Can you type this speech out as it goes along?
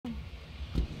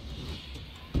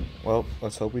Well,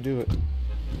 let's hope we do it.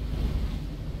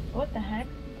 What the heck?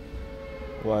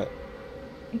 What?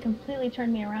 It completely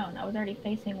turned me around. I was already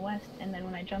facing west, and then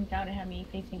when I jumped out, it had me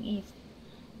facing east.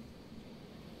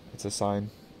 It's a sign.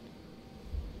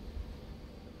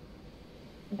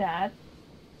 That,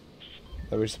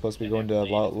 That we're supposed to be going to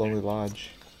Lonely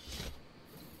Lodge.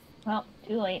 well,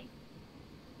 too late.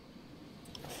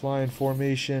 Fly in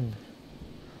formation.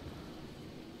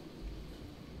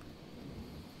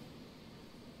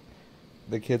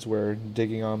 The kids were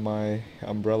digging on my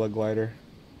umbrella glider.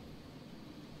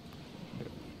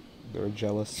 They were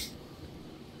jealous.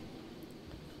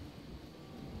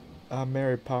 I'm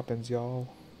Mary Poppins, y'all.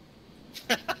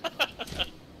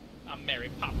 I'm Mary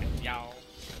Poppins, y'all.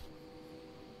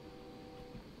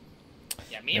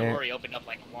 Yeah, me and Man. Rory opened up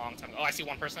like a long time ago. Oh, I see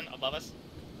one person above us.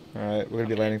 Alright, we're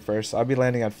gonna be landing first. I'll be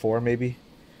landing at 4, maybe.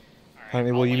 Alright,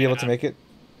 Honey, will you be able to make it?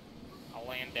 I'll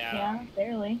land Yeah,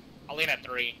 barely. I'll land at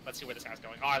 3. Let's see where this guy's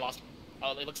going. Oh, I lost him.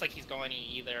 Oh, it looks like he's going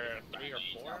either 3 or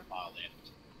 4. Hold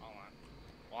on.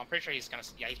 Well, I'm pretty sure he's gonna.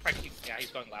 Yeah, he's probably. Yeah, he's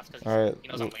going left because Alright, he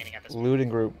knows I'm landing at this point. looting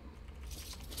group.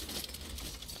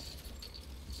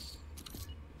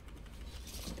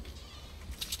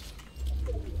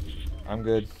 I'm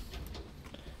good.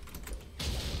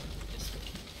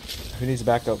 Who needs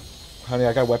backup? Honey,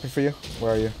 I got a weapon for you.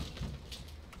 Where are you?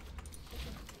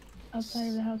 Outside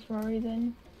of the house, Rory,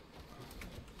 then.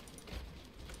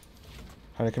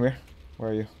 Honey, come here.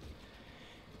 Where are you?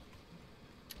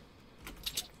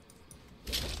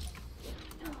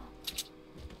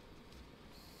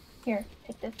 Here,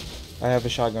 take this. I have a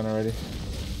shotgun already.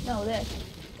 No, this.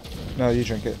 No, you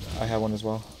drink it. I have one as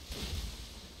well.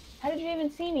 How did you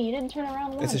even see me? You didn't turn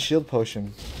around once. It's a shield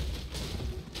potion.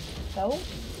 So?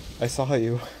 I saw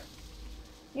you.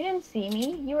 You didn't see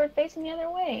me. You were facing the other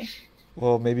way.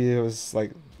 Well, maybe it was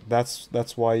like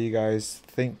that's why you guys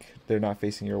think they're not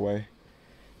facing your way.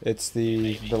 It's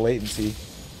the latency.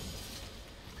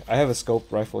 I have a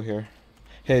scope rifle here.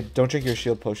 Hey, don't drink your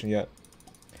shield potion yet.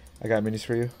 I got minis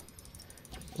for you.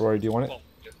 Rory, do you want it? Whoa,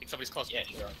 I think somebody's close. Yeah,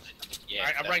 sure. Yeah,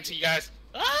 Alright, I'm running to you guys.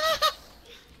 Ah!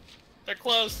 They're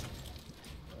close.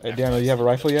 Hey, Daniel, you have a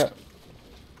rifle yet?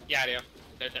 Yeah, I do.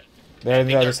 They're on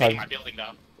the other they're side. in my building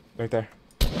though. Right there.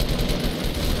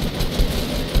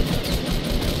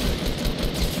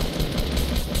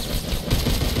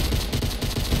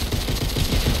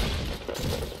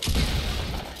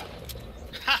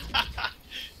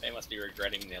 They must be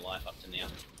regretting their life up to now.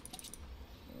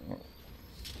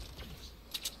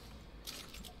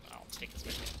 I'll take this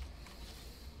with me.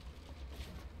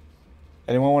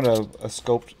 Anyone want a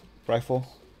scoped rifle?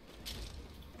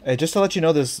 Hey, just to let you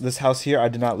know, this house here, I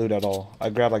did not loot at all. I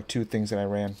grabbed like 2 things and I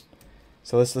ran.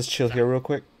 So let's chill here real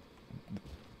quick.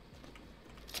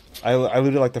 I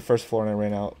looted like the first floor and I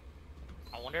ran out.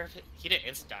 I wonder if he didn't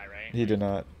insta die, right? He did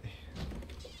not.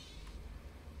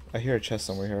 I hear a chest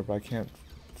somewhere here, but I can't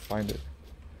find it.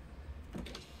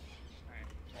 Alright.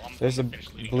 Well, I'm There's a gonna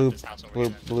finish looting up this house over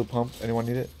here. blue pump. Anyone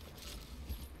need it?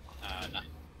 No.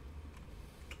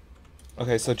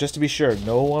 Okay, so just to be sure,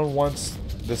 no one wants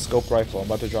the scope rifle. I'm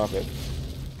about to drop it.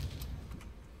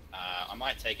 I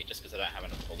might take it just because I don't have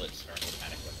enough bullets for an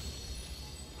automatic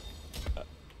weapon.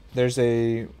 There's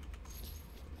a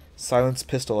silenced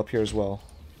pistol up here as well.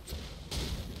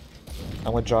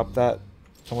 I'm gonna drop that.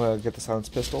 I'm gonna get the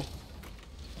silenced pistol.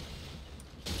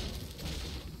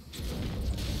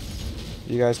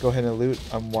 You guys go ahead and loot.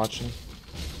 I'm watching.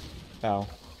 Ow.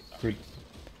 Dude.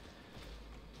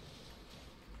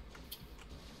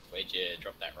 Where'd you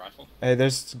drop that rifle? Hey,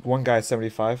 there's one guy at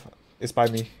 75. It's by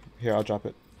me. Here, I'll drop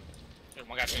it. There's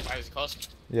one guy 25, is he close?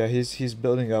 Yeah, he's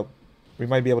building up. We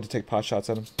might be able to take pot shots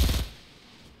at him.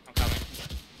 I'm coming.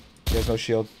 He has no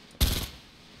shield.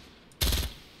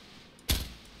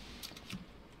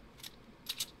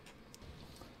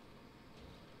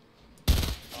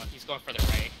 Oh, he's going further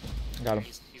right. Got him.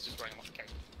 He's just running. Okay,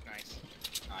 nice.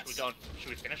 Nice. Should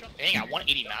we finish him? Dang, at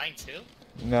 189 too?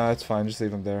 No, it's fine. Just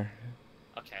leave him there.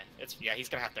 Okay, yeah, he's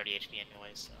gonna have 30 HP anyway,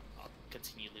 so I'll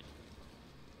continue looting.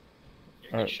 You're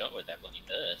a good Alright. shot with that bloody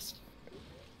burst.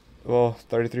 Well,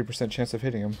 33% chance of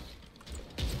hitting him.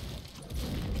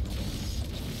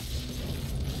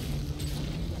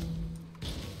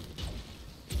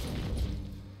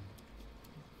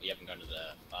 We haven't gone to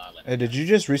the far left. Hey, did you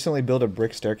just recently build a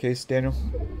brick staircase, Daniel?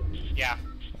 Yeah.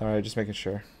 Alright, just making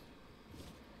sure.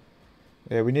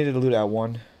 Yeah, we needed to loot at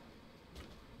 1.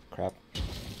 Crap.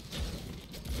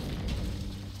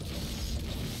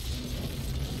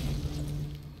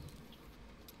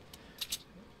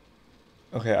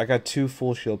 Okay, I got 2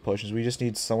 full shield potions. We just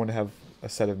need someone to have a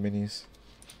set of minis.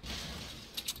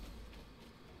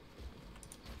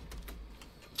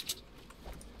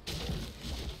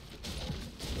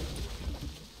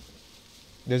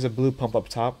 There's a blue pump up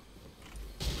top.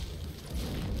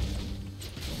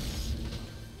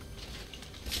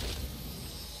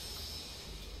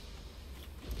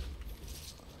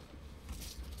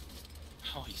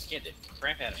 Oh, you scared the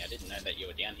crap out of me. I didn't know that you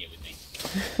were down here with me.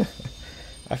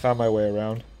 I found my way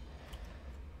around.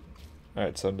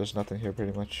 Alright, so there's nothing here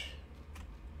pretty much.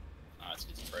 Oh, it's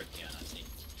because you broke down, I see.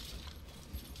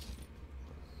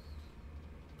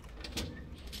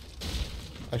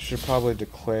 I should probably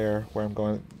declare where I'm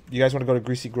going. You guys want to go to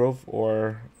Greasy Grove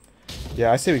or...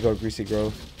 Yeah, I say we go to Greasy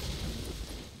Grove.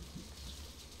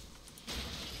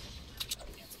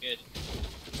 That's good.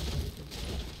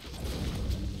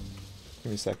 Give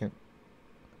me a second.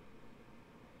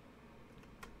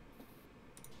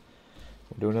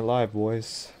 We're doing it live,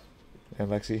 boys. And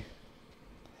Lexi.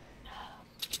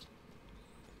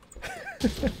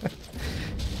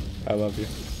 I love you.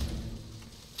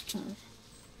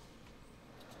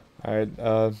 Alright,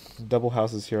 double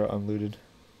houses here are unlooted.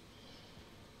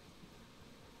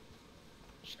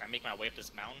 Should I make my way up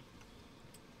this mountain?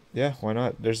 Yeah, why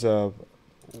not? There's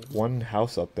one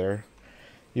house up there.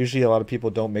 Usually a lot of people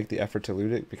don't make the effort to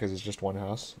loot it because it's just one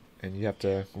house, and you have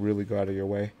to really go out of your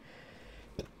way.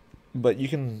 But you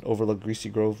can overlook Greasy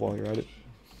Grove while you're at it.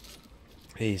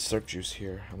 Hey, syrup juice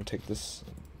here. I'm gonna take this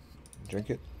and drink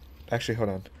it. Actually, hold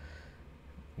on.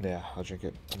 Yeah, I'll drink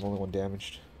it. I'm the only one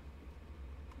damaged.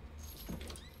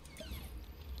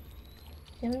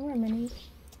 Do you have any more minis?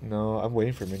 No, I'm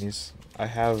waiting for minis. I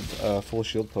have full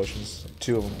shield potions.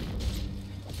 2 of them.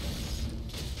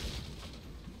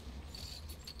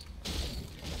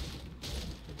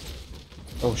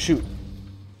 Oh, shoot.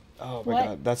 Oh my What?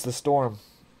 god, that's the storm.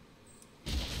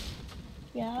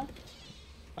 Yeah?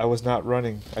 I was not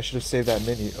running. I should have saved that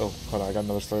mini. Oh, hold on, I got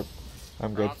another slurp.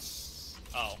 I'm We're good. on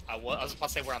oh, I was about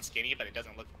to say we're on skinny, but it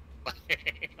doesn't look like I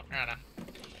don't know.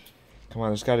 Come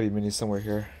on, there's gotta be minis somewhere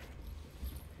here.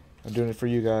 I'm doing it for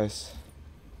you guys.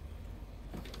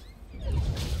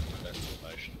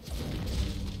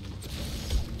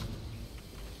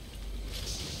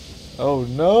 Oh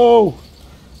no!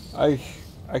 I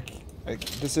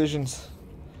decisions.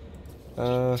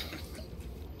 I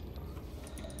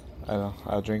know.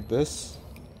 I'll drink this.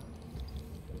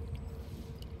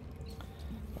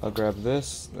 I'll grab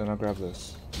this, then I'll grab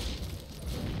this.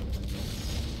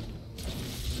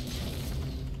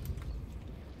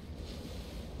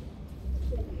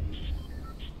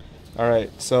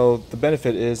 Alright, so the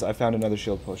benefit is I found another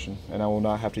shield potion, and I will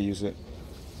not have to use it.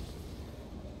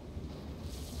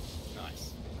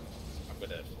 Nice. I've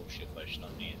got a full shield potion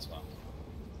on me as well.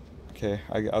 Okay,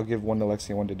 I'll give one to Lexi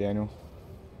and one to Daniel.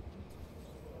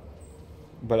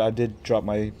 But I did drop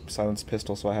my silenced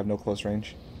pistol, so I have no close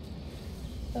range.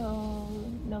 So,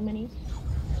 no minis?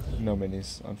 No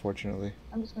minis, unfortunately.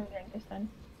 I'm just gonna drink this then.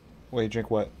 Wait, drink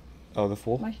what? Oh, the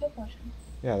full? My shield potion.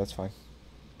 Yeah, that's fine.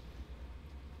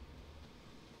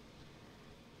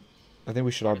 I think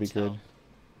we should all be good.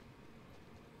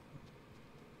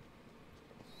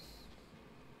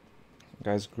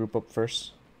 Guys, group up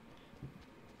first.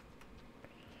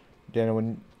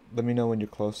 Daniel, let me know when you're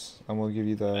close. I'm gonna give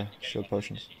you the shield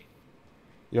potions.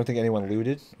 You don't think anyone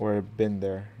looted or been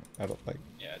there? I don't like.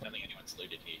 Yeah, I don't think anyone's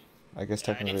looted here. I guess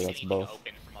Yeah, I technically didn't see that's anything both.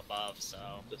 open from above, so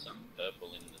There's some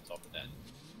purple in the top of that.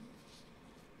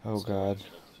 Oh So, god.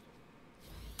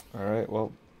 Alright,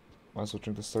 well, might as well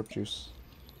drink the slurp juice.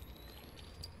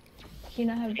 Do you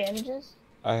not have bandages?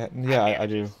 Yeah, I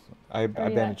do. I Or are you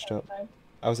at bandaged up. 75?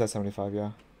 I was at 75,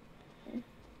 yeah.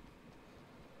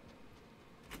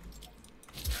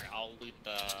 alright, I'll loot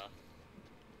the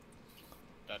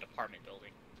department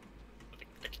building.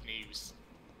 The canoes.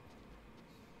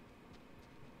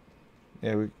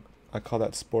 Yeah, I call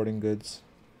that sporting goods.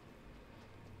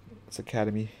 It's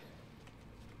academy.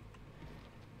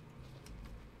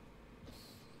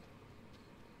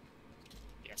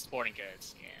 Yeah, sporting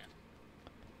goods, yeah.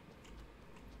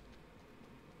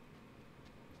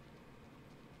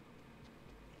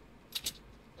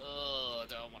 Oh, I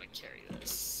don't want to carry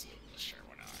this. Sure,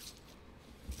 we're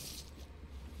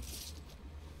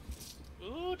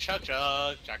not. Ooh, chug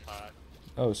chug, jackpot.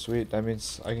 Oh, sweet. That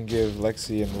means I can give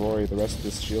Lexi and Rory the rest of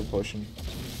this shield potion.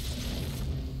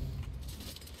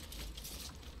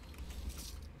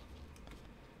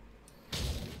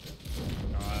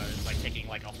 It's like taking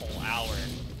like a whole hour.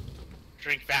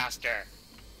 Drink faster.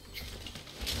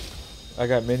 I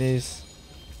got minis.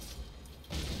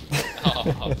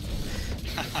 Oh,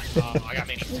 Oh, I got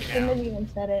minis You too shouldn't now. have even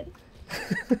said it.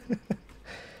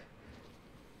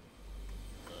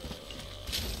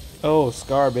 Oh,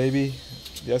 Scar, baby.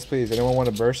 Yes, please. Anyone want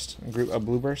a burst? A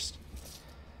blue burst?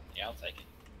 yeah, I'll take it.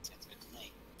 Sounds good to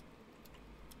me.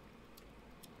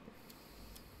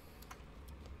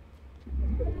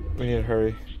 We need to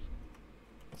hurry.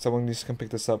 Someone needs to come pick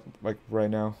this up, like,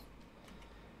 right now.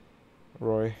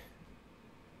 Roy.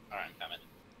 Alright, I'm coming.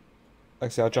 Like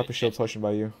I said, I'll drop a shield potion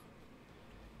by you.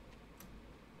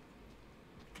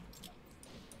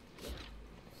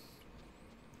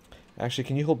 Actually,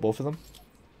 can you hold both of them?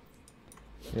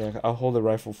 Yeah, I'll hold the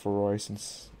rifle for Roy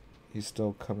since he's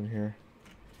still coming here.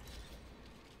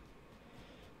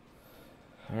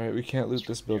 Alright, we can't loot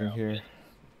this building here.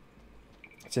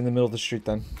 It's in the middle of the street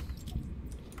then.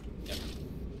 Yep.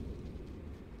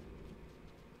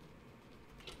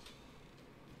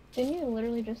 Didn't you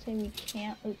literally just say we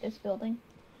can't loot this building?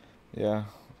 Yeah.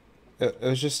 It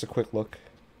was just a quick look.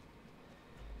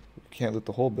 We can't loot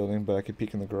the whole building, but I could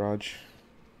peek in the garage.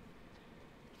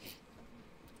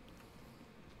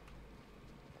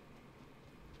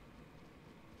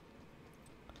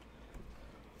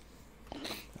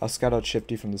 I'll scout out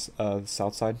Shifty from the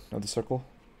south side of the circle.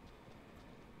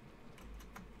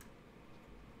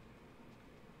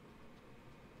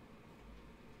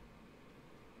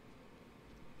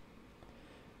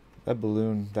 That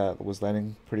balloon that was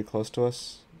landing pretty close to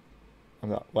us.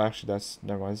 Well, actually, that's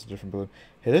never mind. It's a different balloon.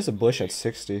 Hey, there's a bush at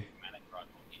 60.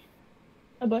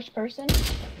 A bush person?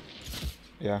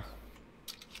 Yeah.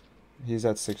 He's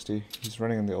at 60. He's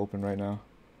running in the open right now.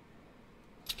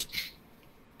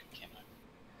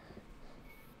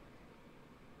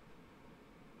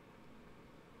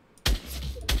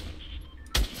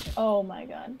 Oh my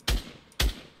god.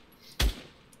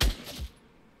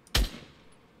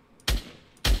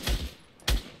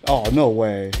 Oh, no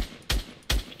way.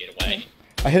 Get away.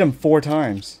 I hit him 4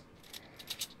 times.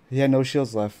 He had no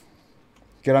shields left.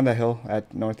 Get on that hill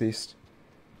at northeast.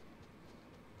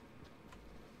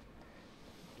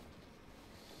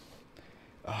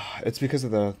 It's because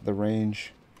of the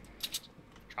range.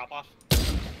 Drop off.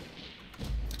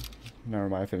 Never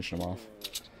mind, I finished him off.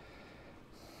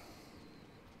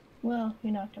 Well,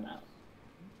 you knocked him out.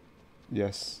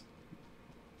 Yes.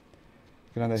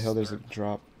 Get on that hill, there's a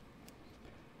drop.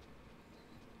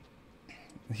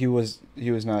 He was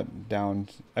not down.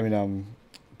 I mean,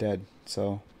 dead,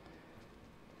 so.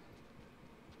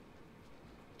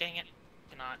 Dang it.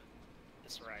 Cannot.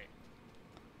 That's right.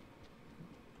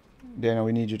 Daniel,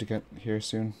 we need you to get here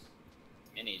soon.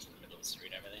 Minis in the middle of the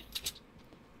street, everything.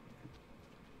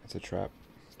 It's a trap.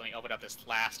 So let me open up this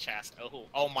last chest.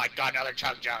 Oh my god, another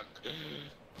chug jug.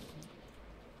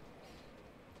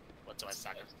 What do I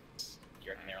suck?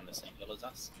 You reckon they're on the same hill as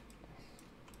us?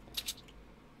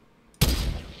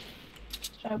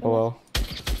 Should I open Oh well.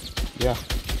 Yeah.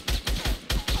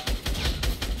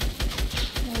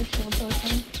 this? No shield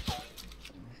potion.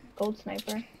 Gold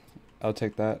sniper. I'll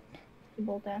take that.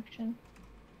 Bolt action.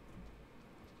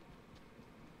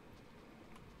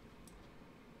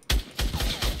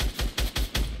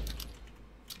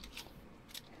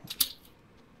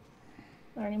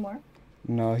 Are there any more?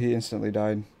 No, he instantly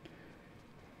died.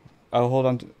 I'll hold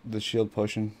on to the shield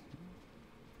potion.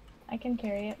 I can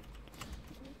carry it.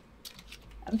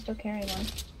 I'm still carrying one.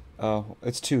 Oh,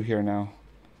 it's 2 here now.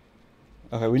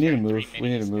 Okay, we need to move. We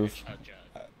need to move.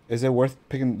 Is it worth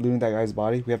looting that guy's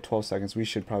body? We have 12 seconds. We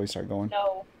should probably start going.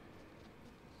 No.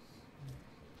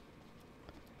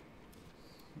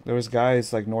 There was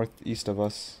guys like northeast of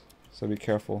us, so be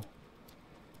careful.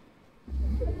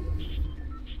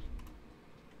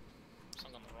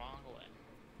 Something the wrong way.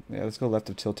 Yeah, let's go left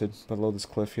of Tilted, below this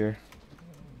cliff here.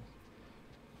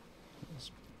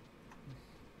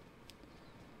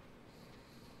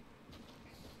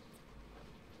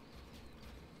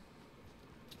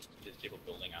 There's people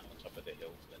building up on top of the hill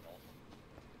to the north.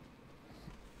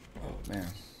 Oh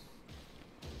man.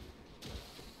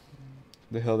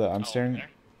 The hill that I'm staring there?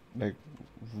 like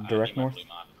direct near my north. blue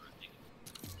marker, I think.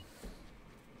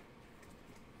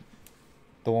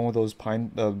 The one with those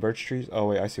birch trees? Oh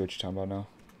wait, I see what you're talking about now.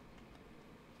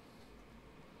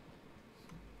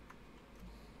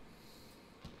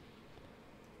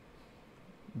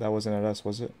 That wasn't at us,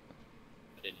 was it?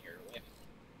 I didn't hear a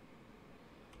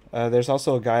whip. There's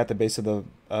also a guy at the base of the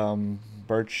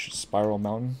birch spiral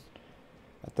mountain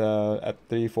at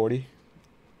 340.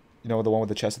 You know, the one with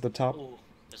the chest at the top. Ooh,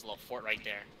 there's a little fort right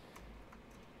there.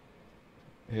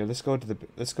 Here, let's go into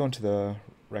the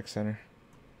rec center.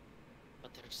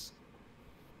 But there's...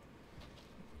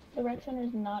 The rec center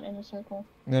is not in a circle.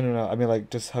 No. I mean,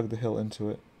 like, just hug the hill into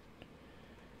it.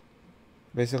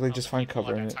 Basically, oh, just the find people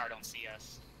cover on in that it. tower don't see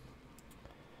us.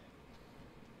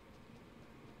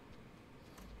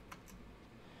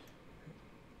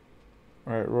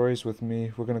 Alright, Rory's with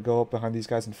me. We're gonna go up behind these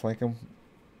guys and flank them.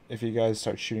 If you guys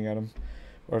start shooting at them,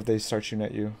 or if they start shooting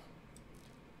at you.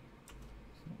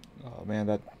 Oh man,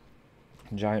 that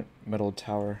giant metal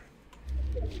tower.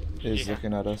 is Yeah.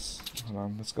 looking at us. Hold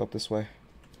on, let's go up this way.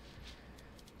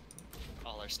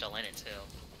 Oh, they're still in it too.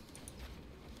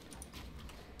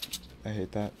 I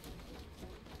hate that.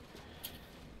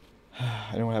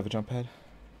 Anyone have a jump pad?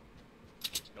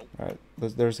 Nope. Alright,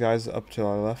 there's guys up to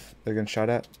our left. They're getting shot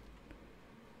at.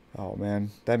 Oh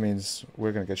man, that means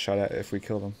we're gonna get shot at if we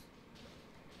kill them.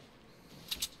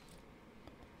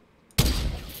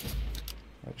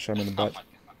 Alright, shot him in the butt.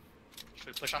 Should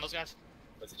we push on those guys?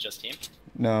 Was it just him?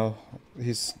 No,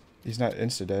 he's not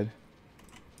insta dead.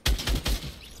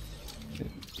 Do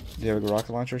you have a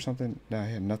rocket launcher or something? Nah,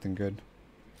 he had nothing good.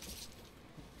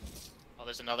 Oh,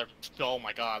 there's another. Oh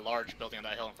my god, large building on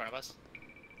that hill in front of us.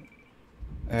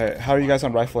 Alright, how are you guys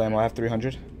on rifle ammo? I have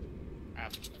 300. I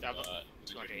have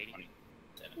 280.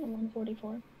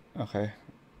 144. Okay.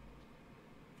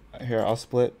 Here, I'll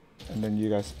split, and then you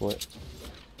guys split.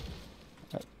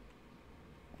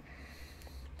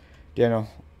 Daniel,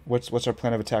 what's our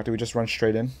plan of attack? Do we just run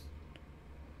straight in?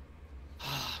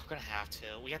 We're gonna have to.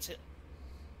 We have to.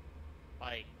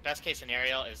 Like, best case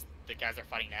scenario is the guys are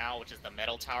fighting now, which is the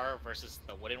metal tower versus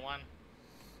the wooden one.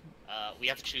 We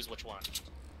have to choose which one,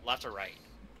 left or right.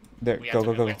 There, We go, have go,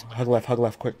 to- we go. have to- Hug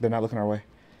left, quick. They're not looking our way.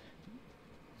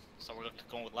 So we're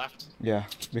going with left. Yeah,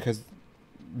 because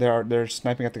they're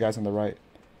sniping at the guys on the right.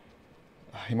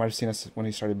 He might have seen us when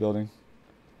he started building.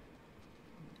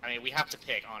 I mean, we have to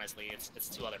pick. Honestly, it's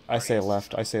two other. I say parties,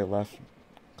 left. so- I say left,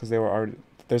 because they were already.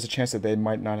 There's a chance that they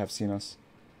might not have seen us.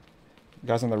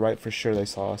 Guys on the right, for sure, they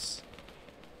saw us.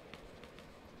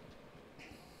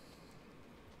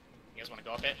 You guys want to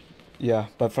go up it? Yeah,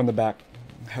 but from the back.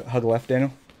 Hug left,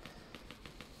 Daniel.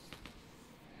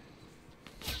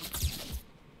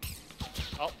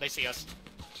 Oh, they see us.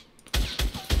 I'm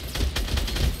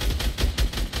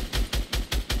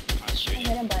I shooting.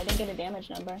 hit him, but I didn't get a damage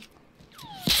number.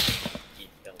 Keep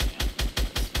building up.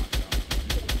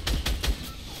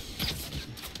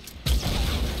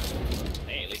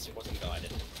 Hey, at least it wasn't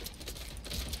guided.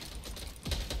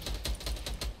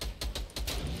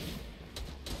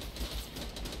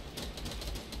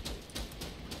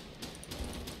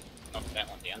 Knocked that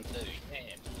one down too.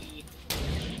 Man,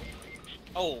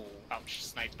 Oh, ouch!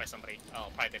 Sniped by somebody. Oh,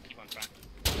 probably the people in front.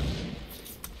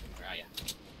 where are ya?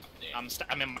 Up there.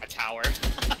 I'm in my tower.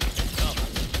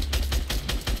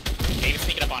 David's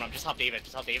sneaking up on him. Just help David.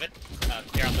 Just help David.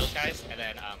 Clear out those guys, and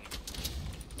then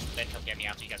he'll get me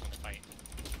after you guys want to fight.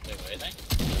 Where were they?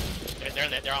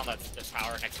 They're on the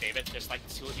tower next to David. There's like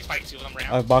two. He's fighting two of them right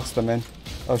now. I've boxed them in.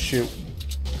 Oh shoot.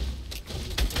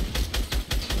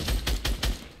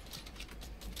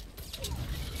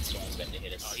 This one's going to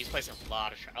hit us. Oh, he's placing a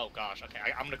lot of. Oh gosh. Okay,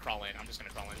 I'm gonna crawl in. I'm just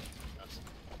gonna crawl in. That's-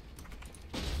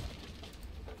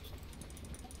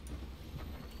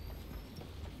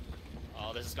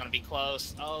 Oh, this is gonna be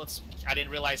close. Oh, I didn't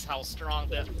realize how strong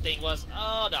the thing was.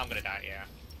 Oh no, I'm gonna die. Yeah.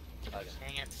 Okay.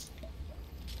 Dang it.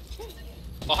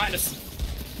 Behind us!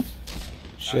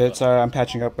 Shit, sorry, I'm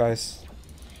patching up, guys.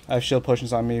 I have shield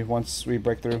potions on me once we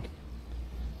break through.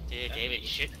 Dude, David, you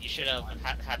should have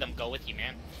had them go with you,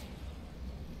 man.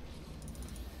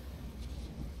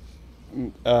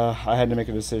 I had to make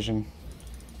a decision.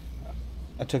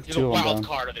 I took You're the two of them wild down.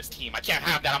 card of this team. I can't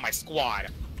have that on my squad.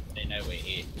 They know we're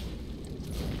here.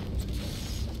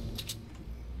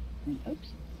 Oops.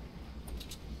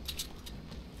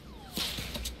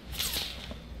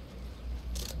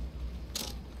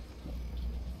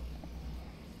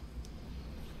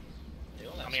 They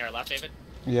all How have many are left, David?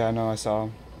 Yeah, I know, I saw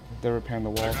them. They're repairing the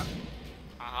wall.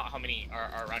 How many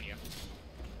are around you?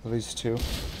 At least two.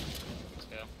 Let's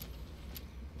go.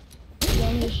 You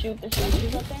want me to shoot the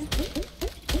statues up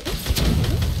there?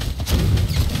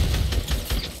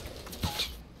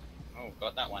 Oh,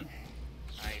 got that one.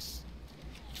 Nice.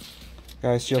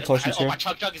 Guys, shield potions Oh, here. my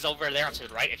chug jug is over there to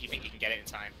the right. If you think you can get it in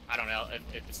time, I don't know.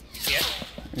 If it's, you see it?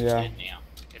 Yeah, Dead now.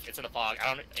 If it's in the fog,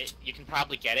 I don't. You can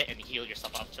probably get it and heal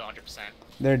yourself up to 100%.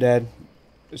 they're dead.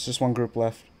 It's just one group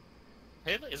left.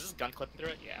 Hey, is this gun clipping through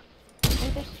it? Yeah.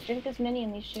 Drink this mini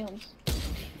in these shields.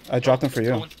 I dropped them for you.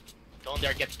 Go in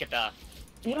there. Get the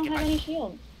You don't Get have my- any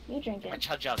shield. You drink my it.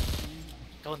 chug jug.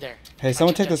 Go in there. Hey, My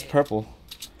someone chug take this jug. purple.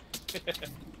 Do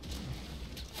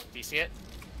you see it?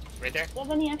 Right there. Do you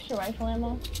have any extra rifle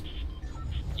ammo?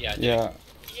 Yeah, I do. Yeah.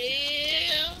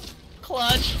 Yeah.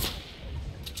 Clutch.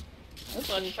 Oops.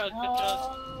 Chug jug.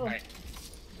 Oh. Alright.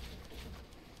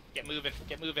 Get moving.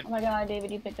 Get moving. Oh my god, David,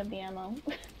 you picked up the ammo.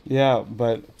 Yeah,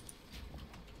 but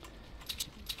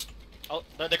Oh,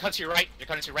 they're coming to your right. They're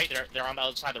coming to your right. They're on the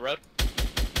other side of the road.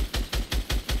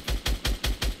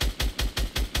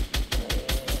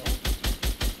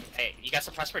 Hey, you got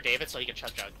suppress for David so he can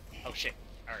chug jug. Oh shit.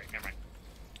 Alright, never mind.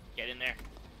 Get in there.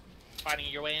 fighting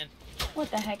your way in. What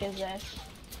the heck is this?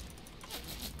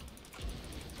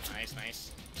 Nice,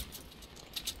 nice.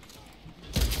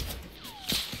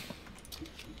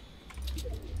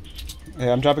 Hey,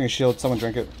 I'm dropping a shield. Someone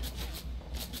drink it.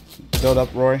 Build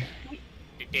up, Roy.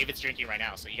 David's drinking right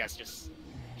now, so you guys just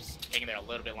hang in there a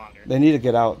little bit longer. They need to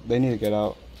get out. They need to get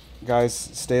out. Guys,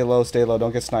 stay low, stay low.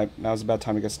 Don't get sniped. Now's a bad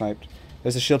time to get sniped.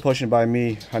 There's a shield potion by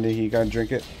me, honey. You gotta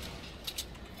drink it.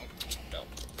 No.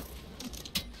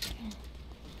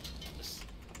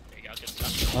 There you go, good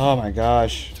stuff. Oh my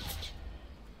gosh.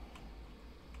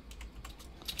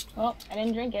 Well, I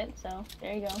didn't drink it, so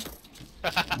there you go.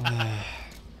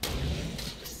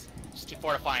 Just too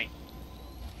fortifying.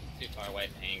 Too far away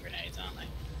from hand grenades, aren't they?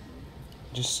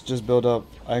 Just build up.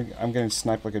 I'm getting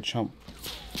sniped like a chump.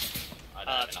 I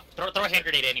don't have enough. Throw a hand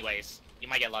grenade anyways. You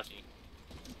might get lucky.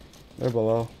 They're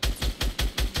below.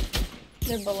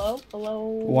 They're below? Below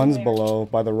One's where? below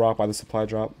by the rock by the supply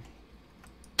drop.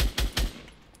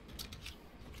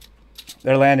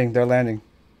 They're landing. They're landing.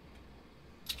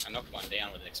 I knocked one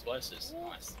down with explosives.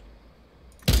 Nice.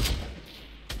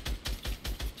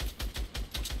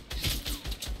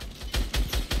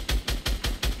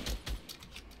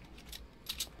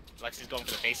 Lexi's going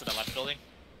for the base of the left building.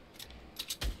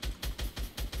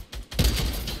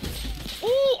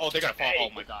 Ooh! Oh, they're gonna fall. Hey,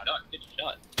 Oh my god. Good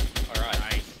shot. Alright.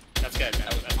 Nice. That's good.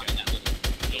 That was That's fine. good.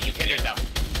 That was You can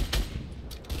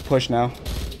yourself. Push now.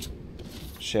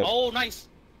 Shit. Oh, nice.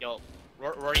 Yo,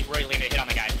 Rory landed a hit on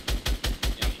the guy.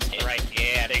 On the right.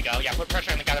 Yeah, there you go. Yeah, put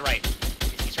pressure on the guy on the right.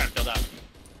 He's trying to build up.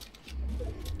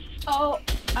 Oh,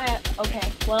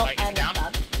 okay. Well, Alright, I he's down? messed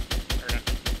up. Or no.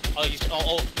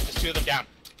 Oh, there's two of them down.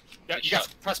 You Good guys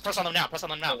shot. press on them now. Press on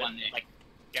them now. Oh, one there. Like,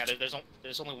 yeah,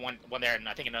 there's only one there, and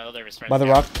I think another of his friends. By the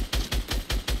down. rock.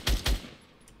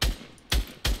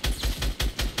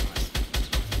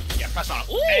 Yeah, press on.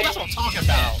 Ooh, Hey. that's what I'm talking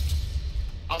about.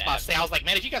 I was about Yeah. to say, I was like,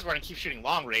 man, if you guys were gonna keep shooting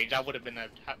long range, I would have been that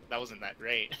wasn't that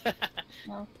great.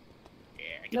 No. Yeah,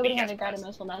 I can Nobody beat had you a guys guided press.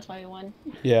 missile, that's why we won.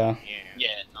 Yeah. Yeah. Yeah,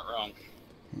 not wrong.